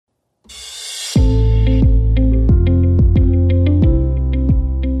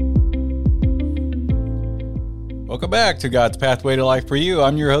back to God's Pathway to Life for You.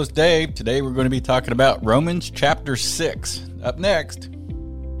 I'm your host, Dave. Today we're going to be talking about Romans chapter 6. Up next.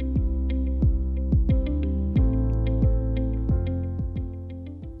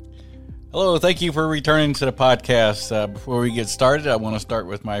 Hello, thank you for returning to the podcast. Before we get started, I want to start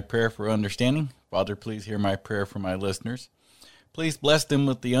with my prayer for understanding. Father, please hear my prayer for my listeners. Please bless them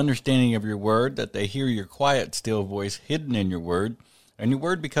with the understanding of your word, that they hear your quiet, still voice hidden in your word, and your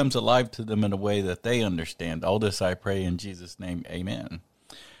word becomes alive to them in a way that they understand. All this I pray in Jesus' name, amen.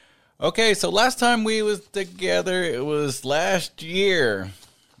 Okay, so last time we was together, it was last year,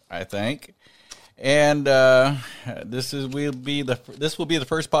 I think. And this will be the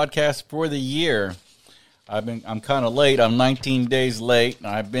first podcast for the year. I'm kind of late. I'm 19 days late.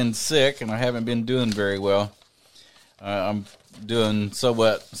 I've been sick, and I haven't been doing very well. I'm doing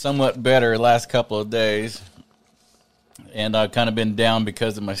somewhat better last couple of days. And I've kind of been down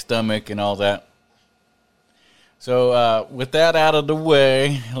because of my stomach and all that. So with that out of the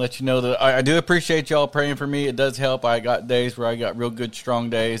way, I'll let you know that I do appreciate y'all praying for me. It does help. I got days where I got real good, strong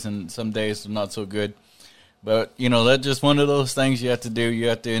days, and some days not so good. But, you know, that's just one of those things you have to do. You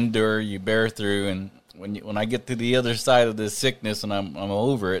have to endure. You bear through. And when I get to the other side of this sickness and I'm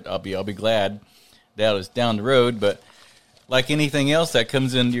over it, I'll be glad that it's down the road. But like anything else that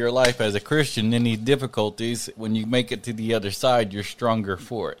comes into your life as a Christian, any difficulties, when you make it to the other side, you're stronger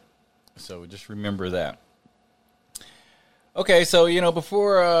for it. So just remember that. Okay, so, you know,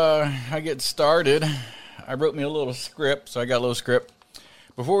 before I get started, I wrote me a little script, so I got a little script.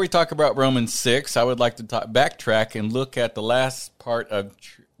 Before we talk about Romans 6, I would like to backtrack and look at the last part of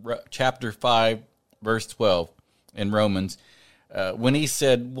chapter 5, verse 12 in Romans. When he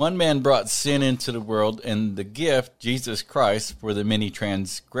said, one man brought sin into the world, and the gift, Jesus Christ, for the many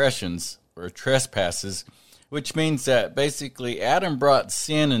transgressions or trespasses, which means that basically Adam brought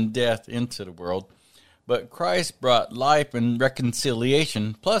sin and death into the world, but Christ brought life and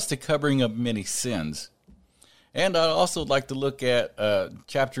reconciliation, plus the covering of many sins. And I'd also like to look at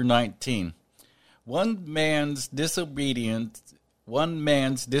chapter 19. One man's disobedience,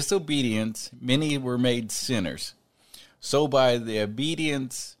 many were made sinners. So by the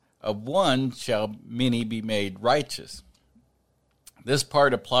obedience of one shall many be made righteous. This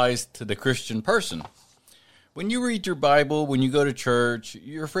part applies to the Christian person. When you read your Bible, when you go to church,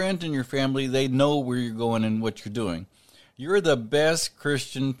 your friends and your family, they know where you're going and what you're doing. You're the best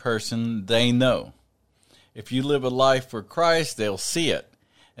Christian person they know. If you live a life for Christ, they'll see it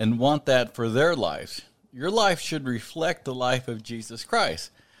and want that for their lives. Your life should reflect the life of Jesus Christ,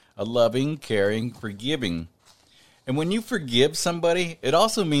 a loving, caring, forgiving. And when you forgive somebody, it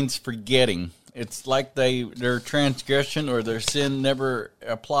also means forgetting. It's like their transgression or their sin never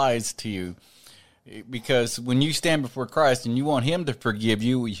applies to you. Because when you stand before Christ and you want him to forgive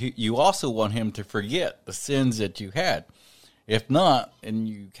you, you also want him to forget the sins that you had. If not, and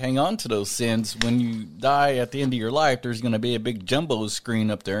you hang on to those sins, when you die at the end of your life, there's going to be a big jumbo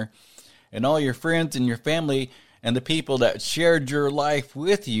screen up there. And all your friends and your family and the people that shared your life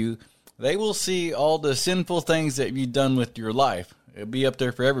with you, they will see all the sinful things that you've done with your life. It'll be up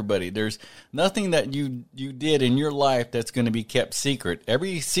there for everybody. There's nothing that you did in your life that's going to be kept secret.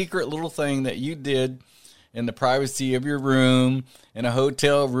 Every secret little thing that you did in the privacy of your room, in a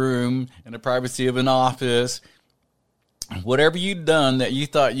hotel room, in the privacy of an office, whatever you've done that you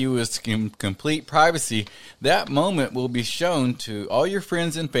thought you was in complete privacy, that moment will be shown to all your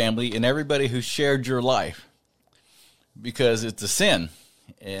friends and family and everybody who shared your life. Because it's a sin.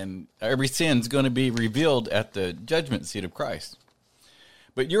 And every sin is going to be revealed at the judgment seat of Christ.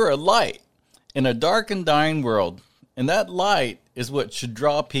 But you're a light in a dark and dying world. And that light is what should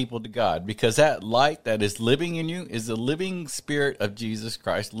draw people to God. Because that light that is living in you is the living spirit of Jesus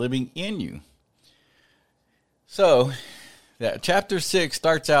Christ living in you. So, that chapter 6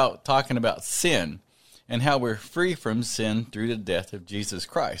 starts out talking about sin and how we're free from sin through the death of Jesus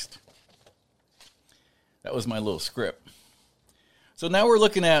Christ. That was my little script. So now we're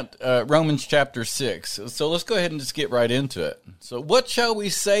looking at Romans chapter 6. So let's go ahead and just get right into it. So what shall we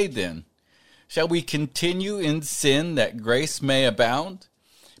say then? Shall we continue in sin that grace may abound?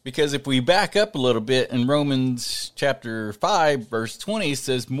 Because if we back up a little bit in Romans chapter 5, verse 20, it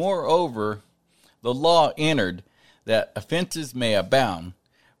says, moreover, the law entered that offenses may abound,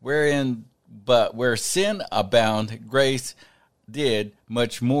 but where sin abound, grace did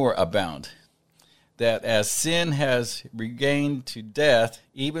much more abound. That as sin has regained to death,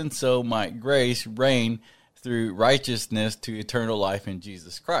 even so might grace reign through righteousness to eternal life in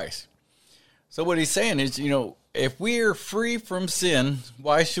Jesus Christ. So what he's saying is, if we are free from sin,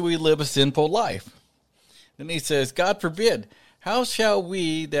 why should we live a sinful life? Then he says, God forbid, how shall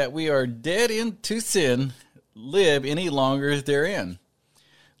we that we are dead into sin live any longer therein.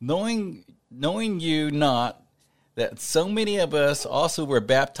 Knowing you not that so many of us also were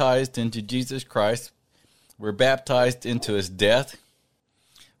baptized into Jesus Christ, were baptized into his death.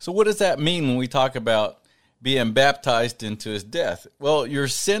 So what does that mean when we talk about being baptized into his death? Well, your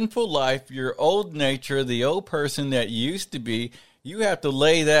sinful life, your old nature, the old person that you used to be, you have to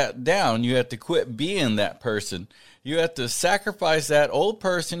lay that down. You have to quit being that person. You have to sacrifice that old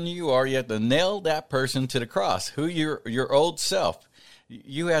person you are. You have to nail that person to the cross, who your old self.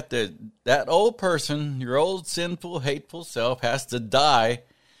 You have to, that old person, your old sinful, hateful self has to die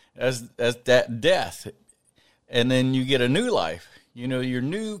as that death. And then you get a new life, your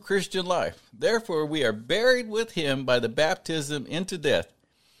new Christian life. Therefore, we are buried with him by the baptism into death,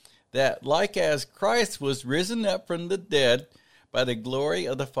 that like as Christ was risen up from the dead by the glory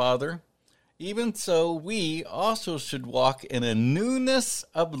of the Father, even so we also should walk in a newness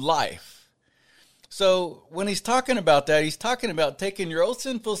of life. So when he's talking about that, he's talking about taking your old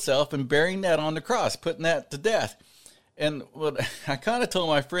sinful self and burying that on the cross, putting that to death. And what I kind of told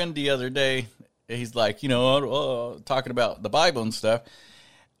my friend the other day, he's like, talking about the Bible and stuff.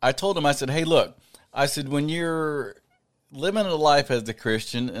 I told him, I said, hey, look, I said, when you're living a life as a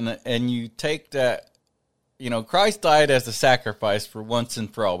Christian and you take that, Christ died as a sacrifice for once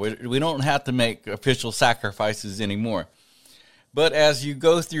and for all. We don't have to make official sacrifices anymore. But as you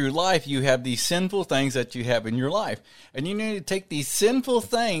go through life, you have these sinful things that you have in your life. And you need to take these sinful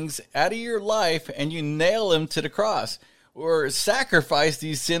things out of your life and you nail them to the cross. Or sacrifice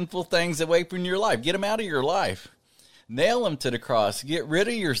these sinful things away from your life. Get them out of your life. Nail them to the cross. Get rid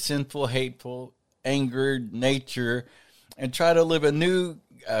of your sinful, hateful, angered nature. And try to live a new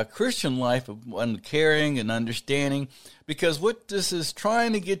Christian life of caring and understanding. Because what this is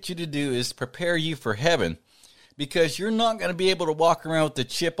trying to get you to do is prepare you for heaven. Because you're not going to be able to walk around with the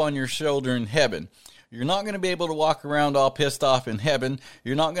chip on your shoulder in heaven. You're not going to be able to walk around all pissed off in heaven.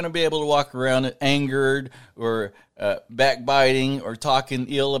 You're not going to be able to walk around angered or backbiting or talking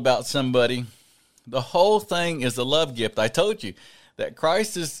ill about somebody. The whole thing is a love gift. I told you that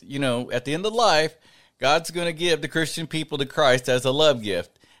Christ is, at the end of life, God's going to give the Christian people to Christ as a love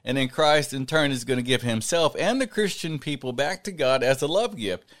gift. And then Christ, in turn, is going to give himself and the Christian people back to God as a love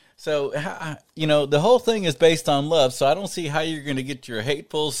gift. So, the whole thing is based on love. So I don't see how you're going to get your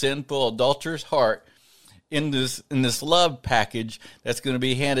hateful, sinful, adulterous heart in this love package that's going to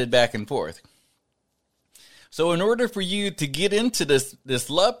be handed back and forth. So in order for you to get into this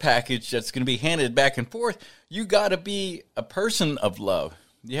love package that's going to be handed back and forth, you got to be a person of love.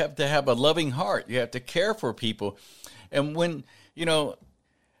 You have to have a loving heart. You have to care for people. And when,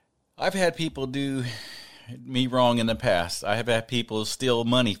 I've had people do me wrong in the past. I have had people steal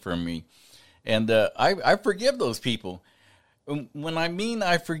money from me. And I forgive those people. When I mean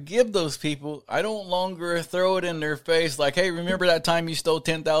I forgive those people, I don't longer throw it in their face like, hey, remember that time you stole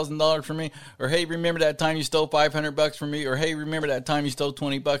 $10,000 from me? Or, hey, remember that time you stole $500 from me? Or, hey, remember that time you stole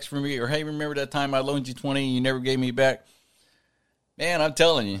 $20 from me? Or, hey, remember that time I loaned you 20 and you never gave me back? Man, I'm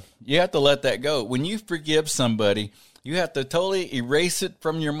telling you, you have to let that go. When you forgive somebody, you have to totally erase it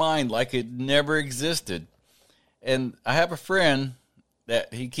from your mind like it never existed. And I have a friend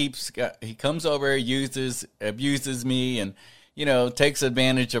that he comes over, abuses me, and, takes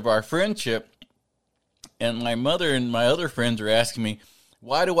advantage of our friendship. And my mother and my other friends are asking me,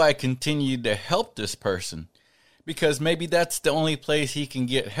 why do I continue to help this person? Because maybe that's the only place he can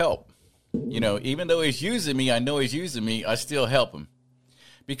get help. Even though he's using me, I know he's using me, I still help him.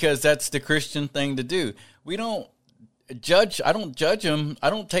 Because that's the Christian thing to do. We don't judge. I don't judge him. I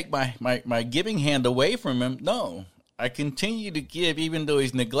don't take my giving hand away from him. No, I continue to give even though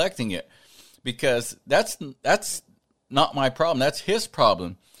he's neglecting it, because that's not my problem. That's his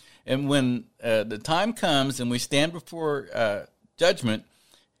problem. And when the time comes and we stand before judgment,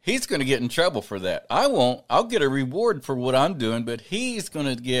 he's going to get in trouble for that. I won't. I'll get a reward for what I'm doing, but he's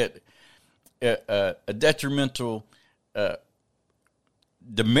going to get a detrimental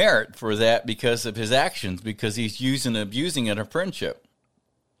demerit for that because of his actions, because he's using and abusing in a friendship.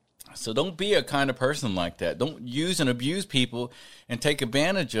 So don't be a kind of person like that. Don't use and abuse people and take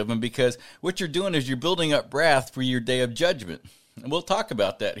advantage of them, because what you're doing is you're building up wrath for your day of judgment. And we'll talk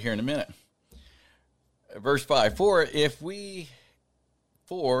about that here in a minute. Verse 5, For if we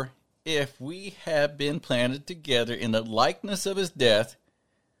have been planted together in the likeness of his death,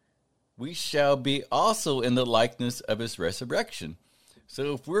 we shall be also in the likeness of his resurrection.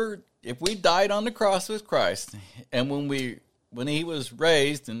 So if we died on the cross with Christ, and when he was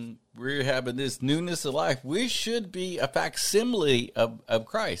raised and we're having this newness of life, we should be a facsimile of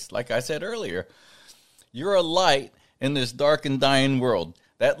Christ. Like I said earlier, you're a light in this dark and dying world.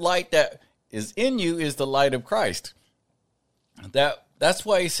 That light that is in you is the light of Christ. That's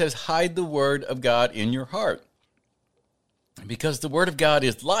why he says, hide the word of God in your heart. Because the word of God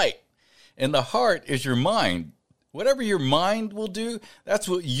is light, and the heart is your mind. Whatever your mind will do, that's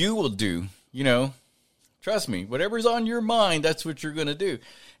what you will do. Trust me, whatever's on your mind, that's what you're going to do.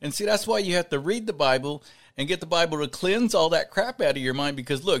 And see, that's why you have to read the Bible and get the Bible to cleanse all that crap out of your mind.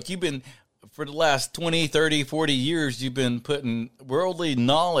 Because look, for the last 20, 30, 40 years, you've been putting worldly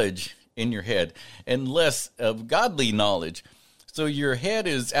knowledge in your head and less of godly knowledge. So your head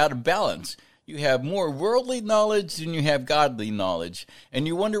is out of balance. You have more worldly knowledge than you have godly knowledge. And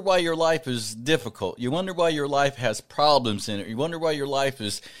you wonder why your life is difficult. You wonder why your life has problems in it. You wonder why your life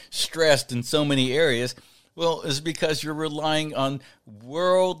is stressed in so many areas. Well, it's because you're relying on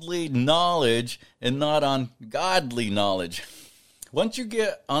worldly knowledge and not on godly knowledge. Once you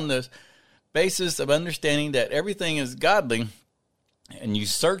get on the basis of understanding that everything is godly, and you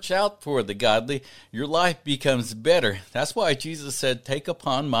search out for the godly, your life becomes better. That's why Jesus said, take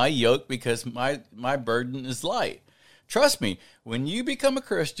upon my yoke, because my burden is light. Trust me, when you become a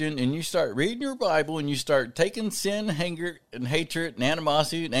Christian and you start reading your Bible and you start taking sin, anger, and hatred and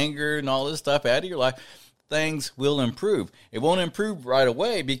animosity and anger and all this stuff out of your life, things will improve. It won't improve right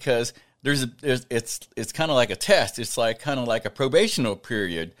away because it's kind of like a test. It's kind of like a probational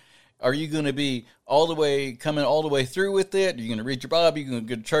period. Are you going to be coming all the way through with it? Are you going to read your Bible? Are you going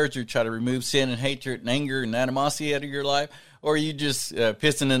to go to church or try to remove sin and hatred and anger and animosity out of your life? Or are you just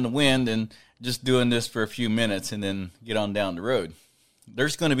pissing in the wind and just doing this for a few minutes and then get on down the road?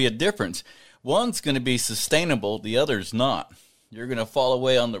 There's going to be a difference. One's going to be sustainable. The other's not. You're going to fall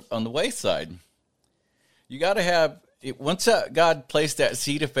away on the wayside. You got to have, once God placed that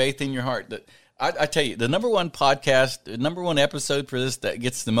seed of faith in your heart, that I tell you, the number one podcast, the number one episode for this that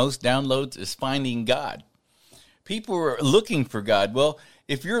gets the most downloads is Finding God. People are looking for God. Well,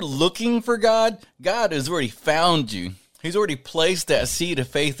 if you're looking for God, God has already found you. He's already placed that seed of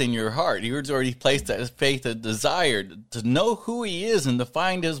faith in your heart. He's already placed that faith, a desire to know who he is and to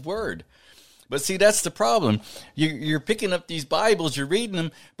find his word. But see, that's the problem. You're picking up these Bibles, you're reading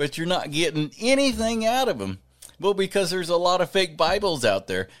them, but you're not getting anything out of them. Well, because there's a lot of fake Bibles out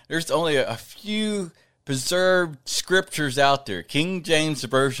there. There's only a few preserved scriptures out there. King James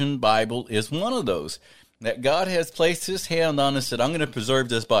Version Bible is one of those that God has placed his hand on and said, I'm going to preserve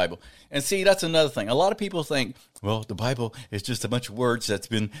this Bible. And see, that's another thing. A lot of people think, well, the Bible is just a bunch of words that's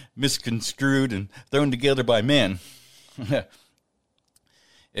been misconstrued and thrown together by men.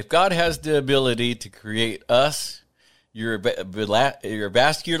 If God has the ability to create us, your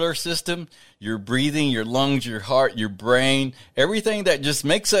vascular system, your breathing, your lungs, your heart, your brain, everything that just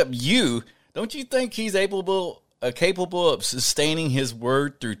makes up you, don't you think he's capable of sustaining his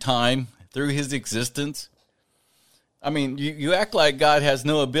word through time, through his existence? I mean, you act like God has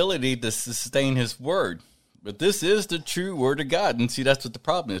no ability to sustain his word, but this is the true word of God. And see, that's what the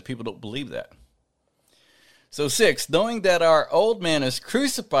problem is. People don't believe that. So 6, knowing that our old man is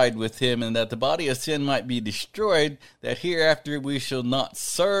crucified with him and that the body of sin might be destroyed, that hereafter we shall not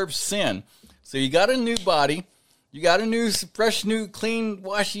serve sin. So you got a new body, you got a new, fresh, new, clean,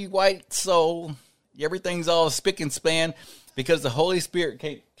 washy, white soul. Everything's all spick and span because the Holy Spirit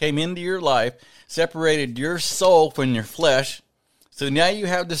came into your life, separated your soul from your flesh. So now you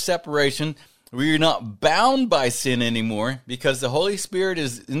have the separation where you're not bound by sin anymore because the Holy Spirit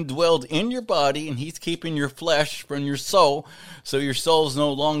is indwelled in your body and he's keeping your flesh from your soul. So your soul is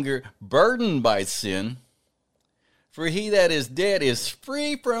no longer burdened by sin. For he that is dead is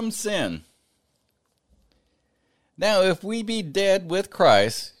free from sin. Now, if we be dead with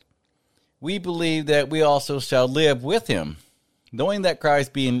Christ, we believe that we also shall live with him. Knowing that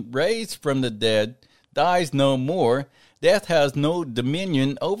Christ, being raised from the dead, dies no more, death has no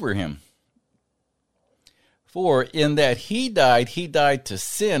dominion over him. For in that he died to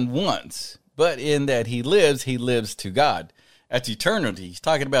sin once, but in that he lives to God. That's eternity. He's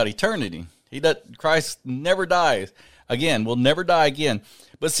talking about eternity. Christ never dies again, will never die again.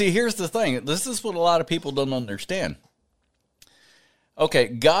 But see, here's the thing. This is what a lot of people don't understand. Okay,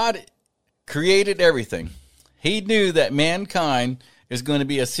 God created everything. He knew that mankind is going to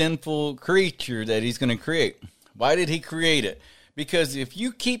be a sinful creature that he's going to create. Why did he create it? Because if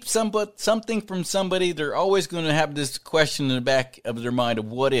you keep something from somebody, they're always going to have this question in the back of their mind of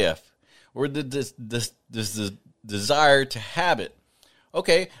what if, or this desire to have it.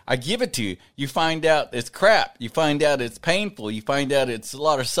 Okay, I give it to you. You find out it's crap. You find out it's painful. You find out it's a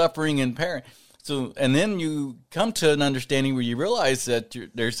lot of suffering and pain. So, and then you come to an understanding where you realize that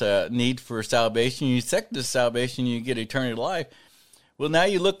there's a need for salvation. You accept this salvation, you get eternal life. Well, now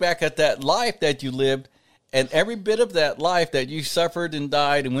you look back at that life that you lived, And every bit of that life that you suffered and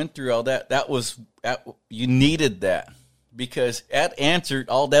died and went through all that, you needed that, because that answered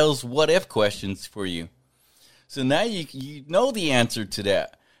all those what if questions for you. So now you know the answer to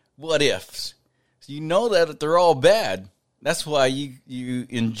that. What ifs. So you know that they're all bad. That's why you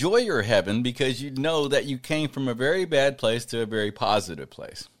enjoy your heaven, because you know that you came from a very bad place to a very positive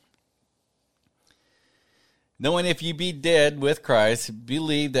place. Knowing if you be dead with Christ,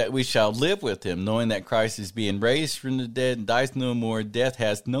 believe that we shall live with him, knowing that Christ is being raised from the dead and dies no more, death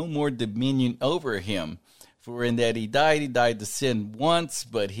has no more dominion over him. For in that he died to sin once,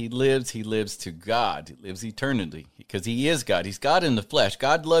 but he lives to God. He lives eternally, because he is God. He's God in the flesh.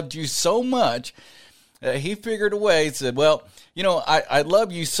 God loved you so much, he figured a way, said, well, I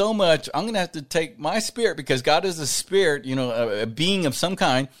love you so much, I'm going to have to take my spirit, because God is a spirit, a being of some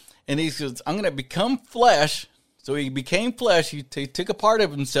kind, and he says, I'm going to become flesh. So he became flesh. He took a part of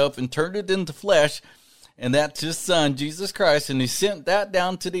himself and turned it into flesh. And that's his son, Jesus Christ. And he sent that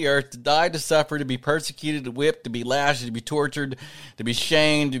down to the earth to die, to suffer, to be persecuted, to whipped, to be lashed, to be tortured, to be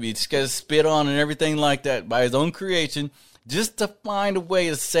shamed, to be spit on and everything like that by his own creation, just to find a way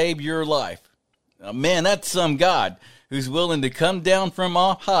to save your life. Now, man, that's some God who's willing to come down from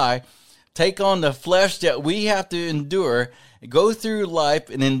on high, take on the flesh that we have to endure, go through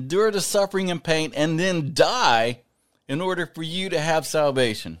life and endure the suffering and pain, and then die in order for you to have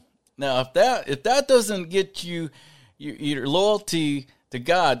salvation. Now, if that doesn't get you your loyalty to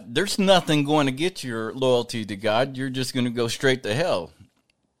God, there's nothing going to get your loyalty to God. You're just going to go straight to hell.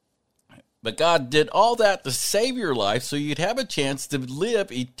 But God did all that to save your life so you'd have a chance to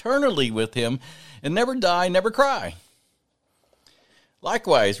live eternally with him and never die, never cry.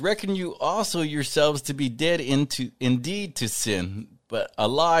 Likewise, reckon you also yourselves to be dead indeed to sin, but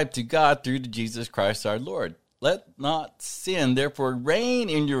alive to God through Jesus Christ our Lord. Let not sin therefore reign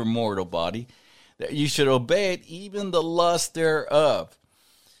in your mortal body, that you should obey it, even the lust thereof.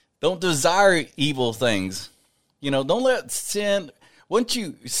 Don't desire evil things. Don't let sin, once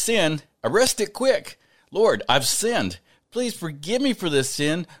you sin, arrest it quick. Lord, I've sinned. Please forgive me for this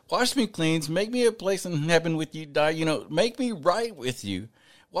sin. Wash me clean. Make me a place in heaven with you. Make me right with you.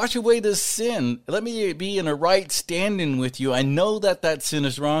 Wash away this sin. Let me be in a right standing with you. I know that sin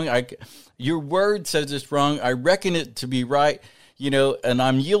is wrong. Your word says it's wrong. I reckon it to be right, and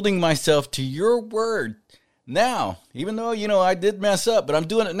I'm yielding myself to your word now, even though, I did mess up, but I'm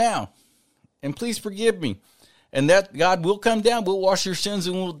doing it now. And please forgive me. And that God will come down, will wash your sins,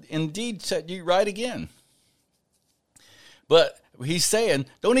 and will indeed set you right again. But he's saying,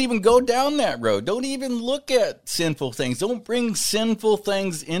 don't even go down that road. Don't even look at sinful things. Don't bring sinful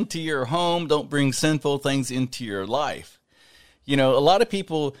things into your home. Don't bring sinful things into your life. A lot of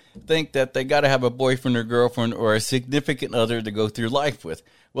people think that they got to have a boyfriend or girlfriend or a significant other to go through life with.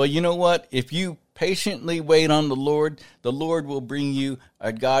 Well, you know what? If you patiently wait on the Lord will bring you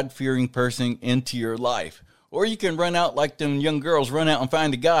a God-fearing person into your life. Or you can run out like them young girls, run out and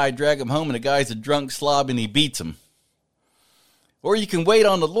find a guy, drag him home, and the guy's a drunk slob and he beats him. Or you can wait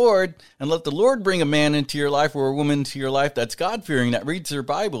on the Lord and let the Lord bring a man into your life or a woman into your life that's God-fearing, that reads their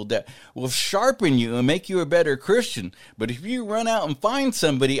Bible, that will sharpen you and make you a better Christian. But if you run out and find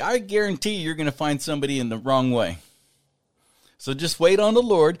somebody, I guarantee you're going to find somebody in the wrong way. So just wait on the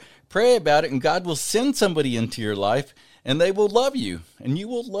Lord, pray about it, and God will send somebody into your life, and they will love you, and you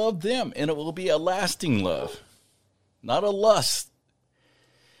will love them, and it will be a lasting love, not a lust.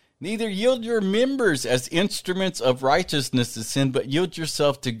 Neither yield your members as instruments of righteousness to sin, but yield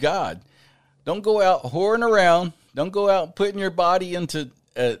yourself to God. Don't go out whoring around. Don't go out putting your body into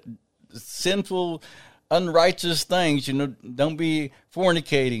sinful, unrighteous things. Don't be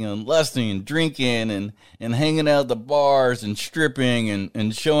fornicating and lusting and drinking and hanging out at the bars and stripping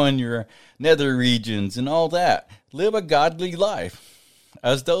and showing your nether regions and all that. Live a godly life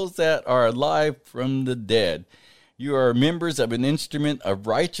as those that are alive from the dead. You are members of an instrument of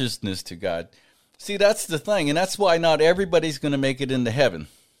righteousness to God. See, that's the thing, and that's why not everybody's going to make it into heaven,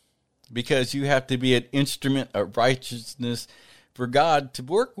 because you have to be an instrument of righteousness for God to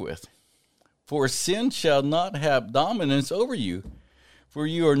work with. For sin shall not have dominance over you, for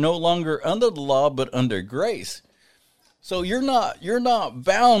you are no longer under the law, but under grace. So you're not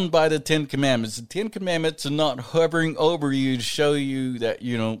bound by the Ten Commandments. The Ten Commandments are not hovering over you to show you that,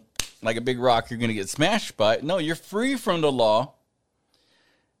 like a big rock, you're going to get smashed by it. No, you're free from the law.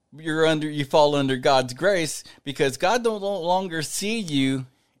 You fall under God's grace, because God no longer see you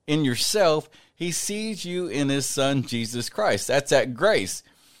in yourself. He sees you in his son, Jesus Christ. That's that grace.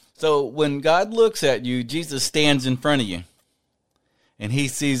 So when God looks at you, Jesus stands in front of you, and he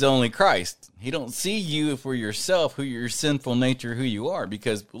sees only Christ. He don't see you for yourself, who your sinful nature, who you are,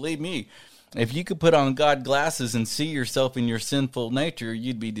 because believe me, If you could put on God glasses and see yourself in your sinful nature,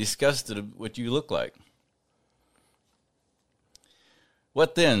 you'd be disgusted of what you look like.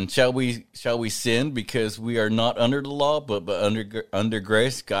 What then? Shall we sin because we are not under the law, but under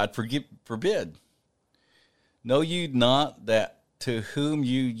grace? God forbid. Know you not that to whom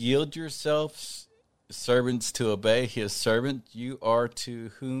you yield yourselves servants to obey his servant, you are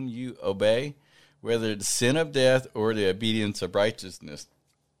to whom you obey, whether the sin of death or the obedience of righteousness.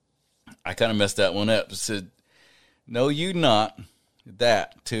 I kind of messed that one up. It said, know you not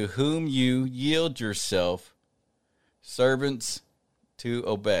that to whom you yield yourself servants to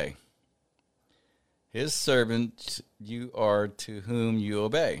obey. His servants you are to whom you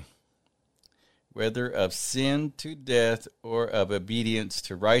obey, whether of sin to death or of obedience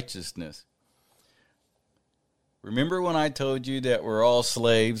to righteousness. Remember when I told you that we're all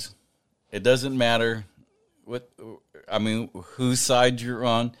slaves? It doesn't matter whose side you're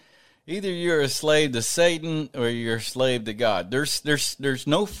on. Either you're a slave to Satan or you're a slave to God. There's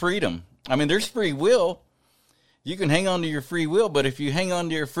no freedom. I mean, there's free will. You can hang on to your free will, but if you hang on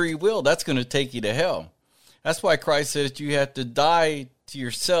to your free will, that's going to take you to hell. That's why Christ says you have to die to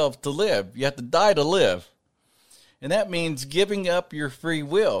yourself to live. You have to die to live. And that means giving up your free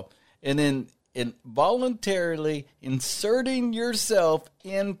will and then voluntarily inserting yourself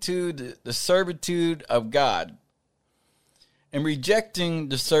into the servitude of God and rejecting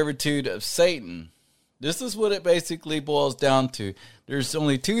the servitude of Satan. This is what it basically boils down to. There's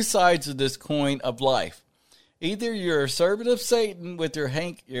only two sides of this coin of life. Either you're a servant of Satan with your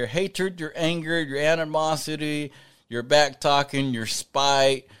hatred, your anger, your animosity, your back-talking, your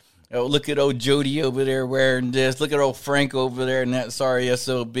spite. Oh, look at old Jody over there wearing this. Look at old Frank over there and that sorry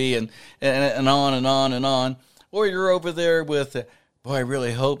SOB and on and on and on. Or you're over there with, boy, I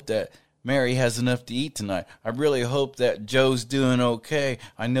really hope that Mary has enough to eat tonight. I really hope that Joe's doing okay.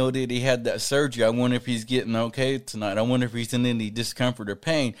 I know that he had that surgery. I wonder if he's getting okay tonight. I wonder if he's in any discomfort or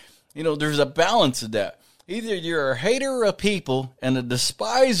pain. You know, there's a balance of that. Either you're a hater of people and a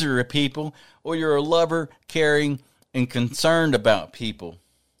despiser of people, or you're a lover, caring, and concerned about people.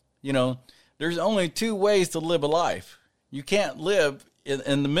 You know, there's only two ways to live a life. You can't live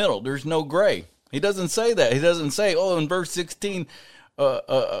in the middle. There's no gray. He doesn't say that. He doesn't say, in verse 16,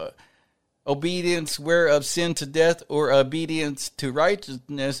 obedience whereof sin to death, or obedience to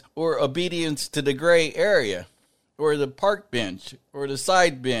righteousness, or obedience to the gray area, or the park bench, or the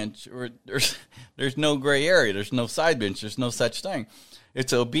side bench, or there's no gray area. There's no side bench. There's no such thing.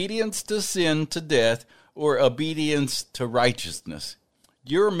 It's obedience to sin to death, or obedience to righteousness.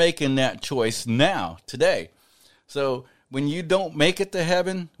 You're making that choice now, today. So when you don't make it to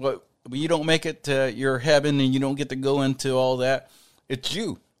heaven, when you don't make it to your heaven and you don't get to go into all that, it's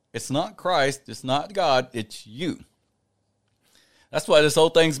you. It's not Christ. It's not God. It's you. That's why this whole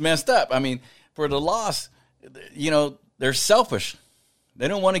thing's messed up. I mean, for the lost, they're selfish. They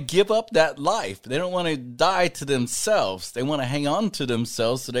don't want to give up that life. They don't want to die to themselves. They want to hang on to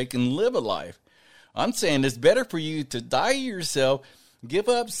themselves so they can live a life. I'm saying it's better for you to die yourself, give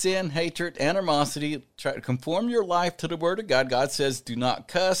up sin, hatred, animosity, try to conform your life to the Word of God. God says, do not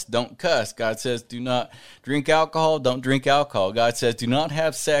cuss, don't cuss. God says, do not drink alcohol, don't drink alcohol. God says, do not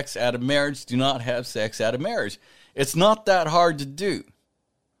have sex out of marriage, do not have sex out of marriage. It's not that hard to do.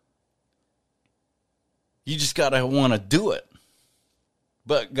 You just got to want to do it.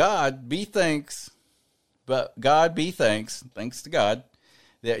 But God be thanks, thanks to God,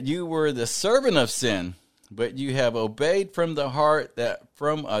 that you were the servant of sin, but you have obeyed from the heart that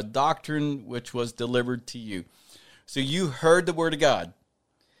from a doctrine which was delivered to you. So you heard the word of God,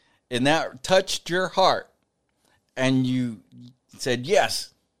 and that touched your heart, and you said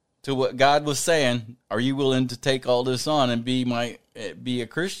yes to what God was saying. Are you willing to take all this on and be a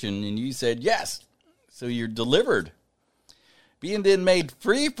Christian? And you said yes. So you're delivered. Being then made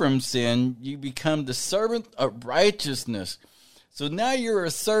free from sin, you become the servant of righteousness. So now you're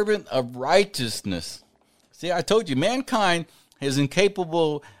a servant of righteousness. See, I told you, mankind is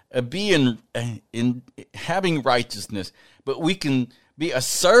incapable of having righteousness, but we can be a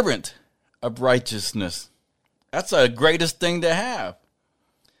servant of righteousness. That's the greatest thing to have.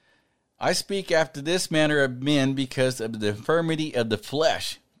 I speak after this manner of men because of the infirmity of the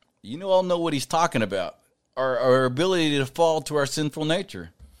flesh. You all know what he's talking about. Our ability to fall to our sinful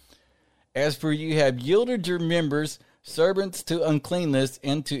nature. As for you have yielded your members servants to uncleanness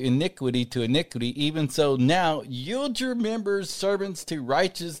and to iniquity, even so now yield your members servants to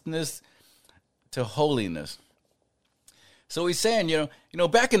righteousness, to holiness. So he's saying,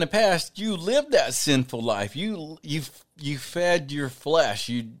 back in the past, you lived that sinful life. You fed your flesh.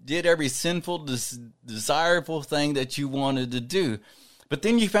 You did every sinful, desirable thing that you wanted to do. But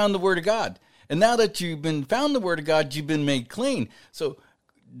then you found the Word of God. And now that you've been found the Word of God, you've been made clean. So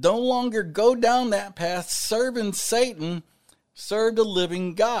no longer go down that path serving Satan. Serve the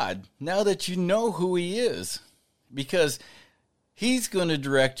living God. Now that you know who he is. Because he's going to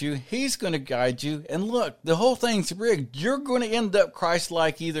direct you. He's going to guide you. And look, the whole thing's rigged. You're going to end up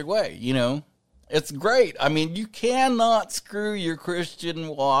Christ-like either way, you know. It's great. I mean, you cannot screw your Christian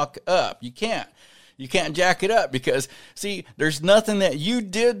walk up. You can't. You can't jack it up because, see, there's nothing that you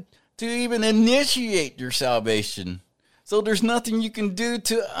did to even initiate your salvation. So there's nothing you can do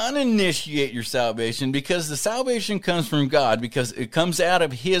to uninitiate your salvation because the salvation comes from God because it comes out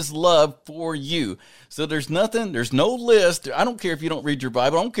of his love for you. So there's nothing, there's no list. I don't care if you don't read your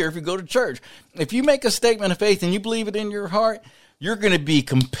Bible. I don't care if you go to church. If you make a statement of faith and you believe it in your heart, you're going to be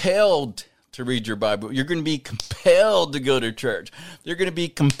compelled to read your Bible. You're going to be compelled to go to church. You're going to be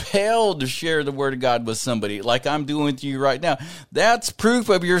compelled to share the Word of God with somebody like I'm doing with you right now. That's proof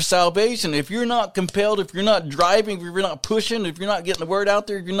of your salvation. If you're not compelled, if you're not driving, if you're not pushing, if you're not getting the Word out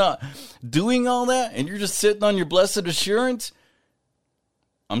there, if you're not doing all that, and you're just sitting on your blessed assurance,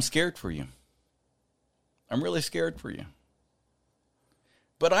 I'm scared for you. I'm really scared for you.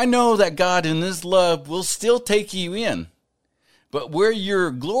 But I know that God in his love will still take you in. But where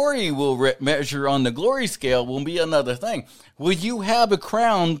your glory will measure on the glory scale will be another thing. Will you have a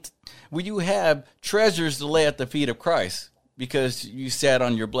crown? Will you have treasures to lay at the feet of Christ because you sat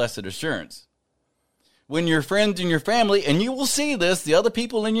on your blessed assurance? When your friends and your family, and you will see this, the other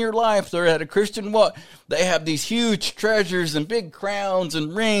people in your life that are at a Christian walk, they have these huge treasures and big crowns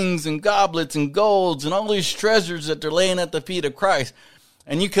and rings and goblets and golds and all these treasures that they're laying at the feet of Christ.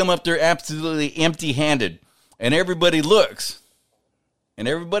 And you come up there absolutely empty-handed, and everybody looks. And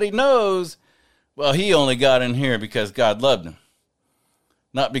everybody knows, well, he only got in here because God loved him.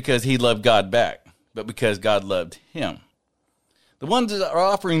 Not because he loved God back, but because God loved him. The ones that are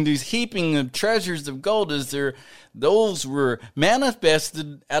offering these heaping of treasures of gold, those were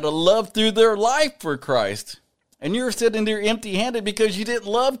manifested out of love through their life for Christ. And you're sitting there empty-handed because you didn't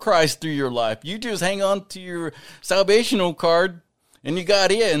love Christ through your life. You just hang on to your salvational card and you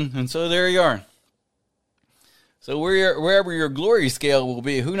got in, and so there you are. So wherever your glory scale will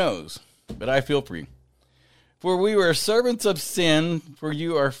be, who knows? But I feel for you. For we were servants of sin, for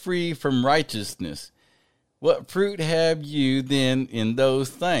you are free from righteousness. What fruit have you then in those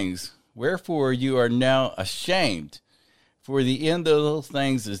things? Wherefore you are now ashamed, for the end of those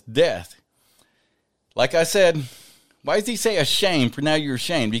things is death. Like I said, why does he say ashamed? For now you're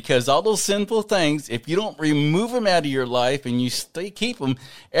ashamed. Because all those sinful things, if you don't remove them out of your life and you keep them,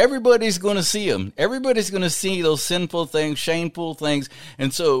 everybody's going to see them. Everybody's going to see those sinful things, shameful things.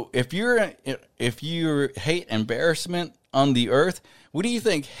 And so if you hate embarrassment on the earth, what do you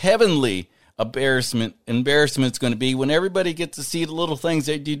think heavenly embarrassment's going to be when everybody gets to see the little things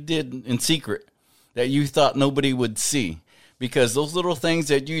that you did in secret that you thought nobody would see? Because those little things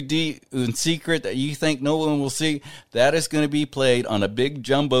that you do in secret that you think no one will see, that is going to be played on a big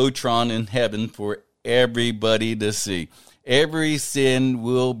jumbotron in heaven for everybody to see. Every sin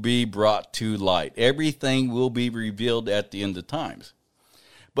will be brought to light. Everything will be revealed at the end of times.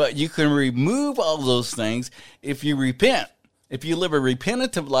 But you can remove all those things if you repent. If you live a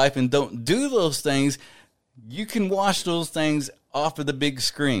repentative life and don't do those things, you can wash those things off of the big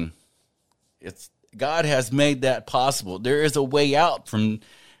screen. God has made that possible. There is a way out from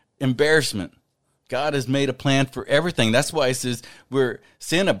embarrassment. God has made a plan for everything. That's why he says where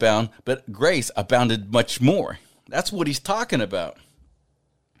sin abound, but grace abounded much more. That's what he's talking about.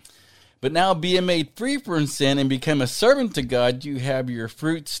 But now being made free from sin and become a servant to God, you have your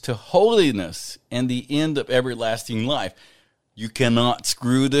fruits to holiness and the end of everlasting life. You cannot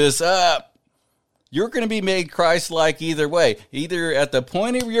screw this up. You're going to be made Christ-like either way, either at the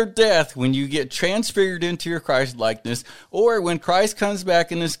point of your death when you get transfigured into your Christ-likeness, or when Christ comes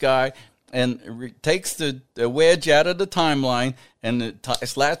back in the sky and takes the wedge out of the timeline and it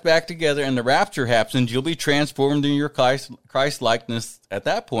slaps back together and the rapture happens. You'll be transformed in your Christ-likeness at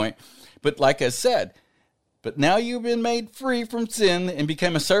that point. But like I said, but now you've been made free from sin and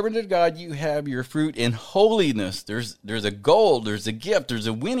become a servant of God. You have your fruit in holiness. There's a goal, there's a gift, there's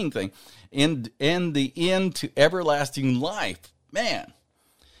a winning thing. In the end to everlasting life. Man.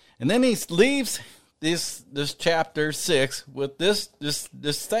 And then he leaves this chapter 6 with this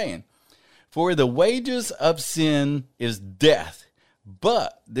saying. For the wages of sin is death,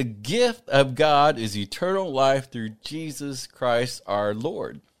 but the gift of God is eternal life through Jesus Christ our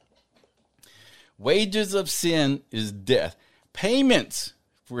Lord. Wages of sin is death. Payments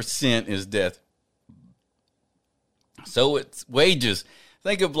for sin is death. So it's wages.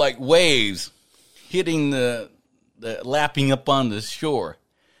 Think of like waves hitting the lapping up on the shore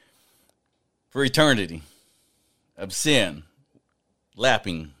for eternity of sin,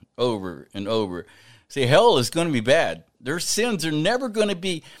 lapping over and over. See, hell is going to be bad. Their sins are never going to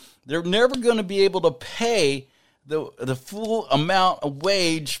be, they're never going to be able to pay the full amount of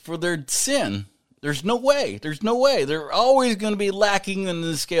wage for their sin. There's no way. There's no way. They're always going to be lacking in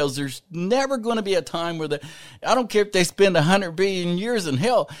the scales. There's never going to be a time where I don't care if they spend 100 billion years in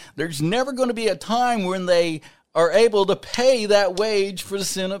hell, there's never going to be a time when they are able to pay that wage for the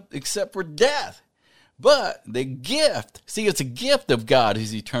sin except for death. But the gift, see, it's a gift of God,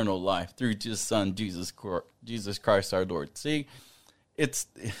 his eternal life through his son, Jesus Christ our Lord. See,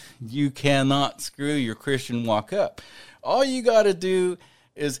 you cannot screw your Christian walk up. All you got to do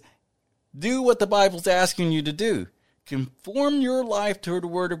is do what the Bible's asking you to do. Conform your life to the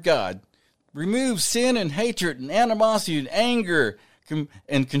Word of God. Remove sin and hatred and animosity and anger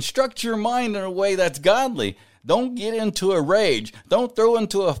and construct your mind in a way that's godly. Don't get into a rage. Don't throw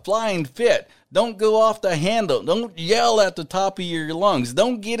into a flying fit. Don't go off the handle. Don't yell at the top of your lungs.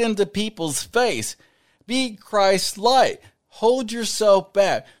 Don't get into people's face. Be Christ-like. Hold yourself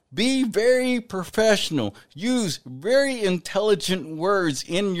back. Be very professional. Use very intelligent words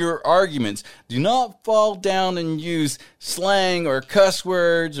in your arguments. Do not fall down and use slang or cuss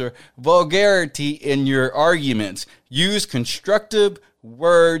words or vulgarity in your arguments. Use constructive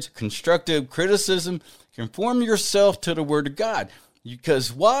words, constructive criticism. Conform yourself to the Word of God.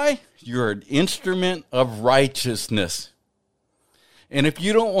 Because why? You're an instrument of righteousness. And if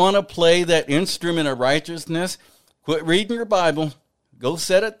you don't want to play that instrument of righteousness, quit reading your Bible. Go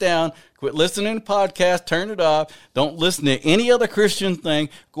set it down. Quit listening to podcasts. Turn it off. Don't listen to any other Christian thing.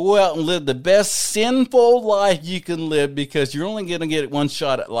 Go out and live the best sinful life you can live, because you're only going to get one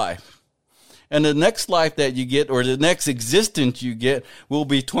shot at life. And the next life that you get, or the next existence you get, will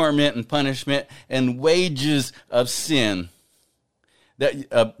be torment and punishment and wages of sin,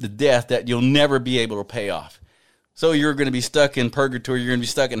 the death that you'll never be able to pay off. So you're going to be stuck in purgatory. You're going to be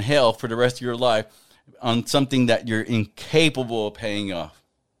stuck in hell for the rest of your life on something that you're incapable of paying off.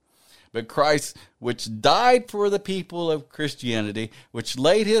 But Christ, which died for the people of Christianity, which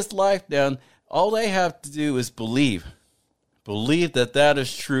laid his life down, all they have to do is believe. Believe that that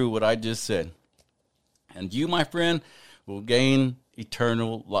is true, what I just said. And you, my friend, will gain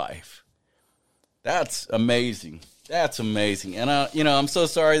eternal life. That's amazing. That's amazing. And, I'm so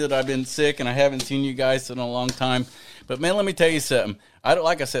sorry that I've been sick and I haven't seen you guys in a long time. But, man, let me tell you something. I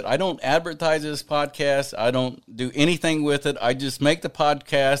don't advertise this podcast. I don't do anything with it. I just make the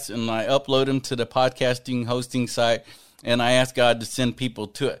podcast and I upload them to the podcasting hosting site, and I ask God to send people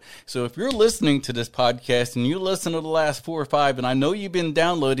to it. So if you're listening to this podcast and you listen to the last 4 or 5, and I know you've been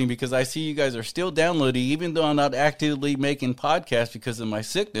downloading, because I see you guys are still downloading, even though I'm not actively making podcasts because of my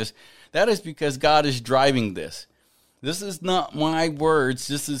sickness, that is because God is driving this. This is not my words.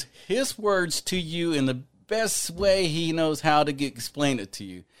 This is his words to you in the best way he knows how to explain it to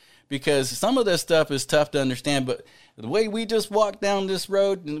you. Because some of this stuff is tough to understand, but the way we just walked down this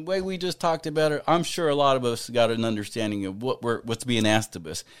road and the way we just talked about it, I'm sure a lot of us got an understanding of what's being asked of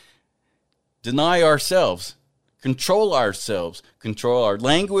us. Deny ourselves. Control ourselves. Control our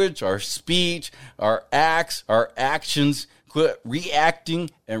language, our speech, our acts, our actions. Quit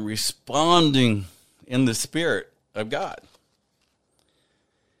reacting and responding in the Spirit of God.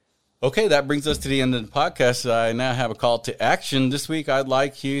 Okay, that brings us to the end of the podcast. I now have a call to action. This week, I'd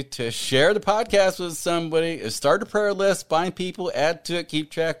like you to share the podcast with somebody, start a prayer list, find people, add to it, keep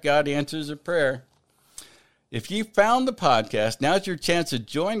track. God answers a prayer. If you found the podcast, now's your chance to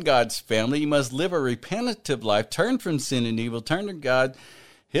join God's family. You must live a repentative life, turn from sin and evil, turn to God,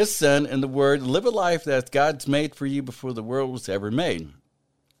 his Son, and the Word, live a life that God's made for you before the world was ever made.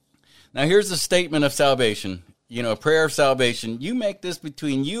 Now, here's a statement of salvation. A prayer of salvation. You make this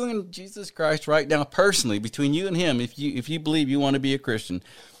between you and Jesus Christ right now, personally, between you and him, if you believe you want to be a Christian.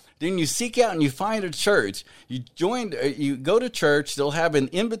 Then you seek out and you find a church. You go to church. They'll have an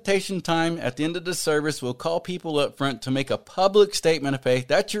invitation time at the end of the service. We'll call people up front to make a public statement of faith.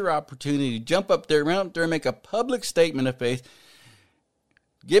 That's your opportunity. Jump up there, run up there, and make a public statement of faith.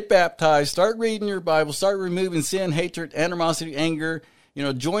 Get baptized. Start reading your Bible. Start removing sin, hatred, animosity, anger.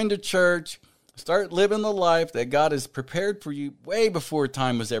 Join the church. Start living the life that God has prepared for you way before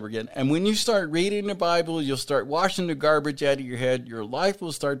time was ever given. And when you start reading the Bible, you'll start washing the garbage out of your head. Your life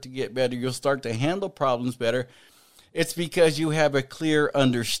will start to get better. You'll start to handle problems better. It's because you have a clear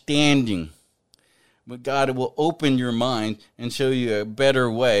understanding. But God will open your mind and show you a better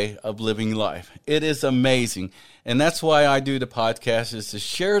way of living life. It is amazing. And that's why I do the podcast, is to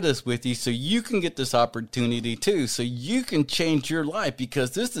share this with you so you can get this opportunity too, so you can change your life,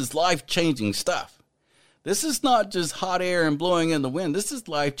 because this is life-changing stuff. This is not just hot air and blowing in the wind. This is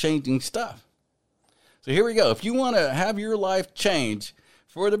life-changing stuff. So here we go. If you want to have your life change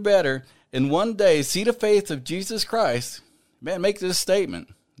for the better and one day see the face of Jesus Christ, man, make this statement.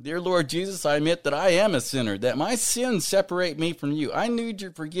 Dear Lord Jesus, I admit that I am a sinner, that my sins separate me from you. I need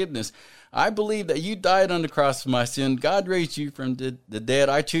your forgiveness. I believe that you died on the cross for my sin. God raised you from the dead.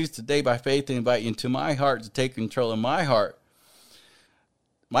 I choose today by faith to invite you into my heart to take control of my heart,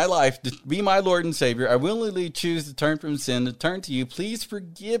 my life, to be my Lord and Savior. I willingly choose to turn from sin, to turn to you. Please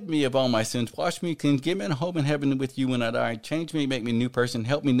forgive me of all my sins. Wash me clean. Give me a home in heaven with you when I die. Change me, make me a new person.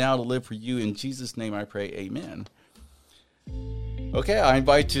 Help me now to live for you. In Jesus' name I pray, amen. Okay, I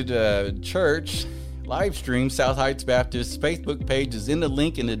invite you to church live stream. South Heights Baptist Facebook page is in the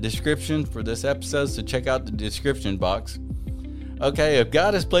link in the description for this episode, so check out the description box. Okay, if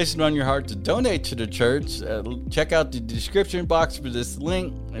God has placed it on your heart to donate to the church, check out the description box for this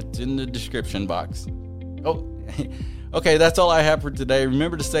link. It's in the description box. Oh, okay, that's all I have for today.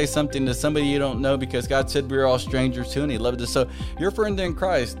 Remember to say something to somebody you don't know, because God said we're all strangers too, and He loved us. So, your friend in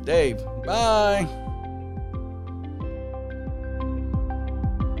Christ, Dave. Bye.